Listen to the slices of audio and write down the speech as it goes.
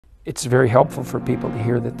It's very helpful for people to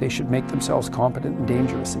hear that they should make themselves competent and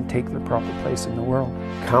dangerous and take their proper place in the world.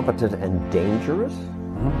 Competent and dangerous?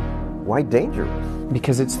 Mm-hmm. Why dangerous?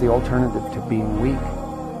 Because it's the alternative to being weak.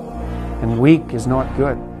 And weak is not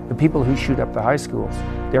good. The people who shoot up the high schools,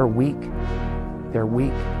 they're weak. They're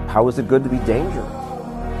weak. How is it good to be dangerous?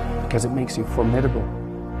 Because it makes you formidable.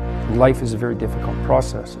 And life is a very difficult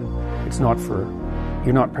process. And it's not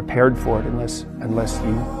you're not prepared for it unless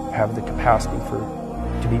you have the capacity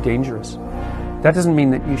to be dangerous. That doesn't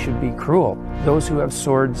mean that you should be cruel. Those who have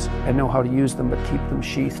swords and know how to use them but keep them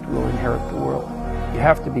sheathed will inherit the world. You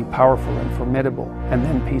have to be powerful and formidable and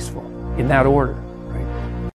then peaceful, in that order.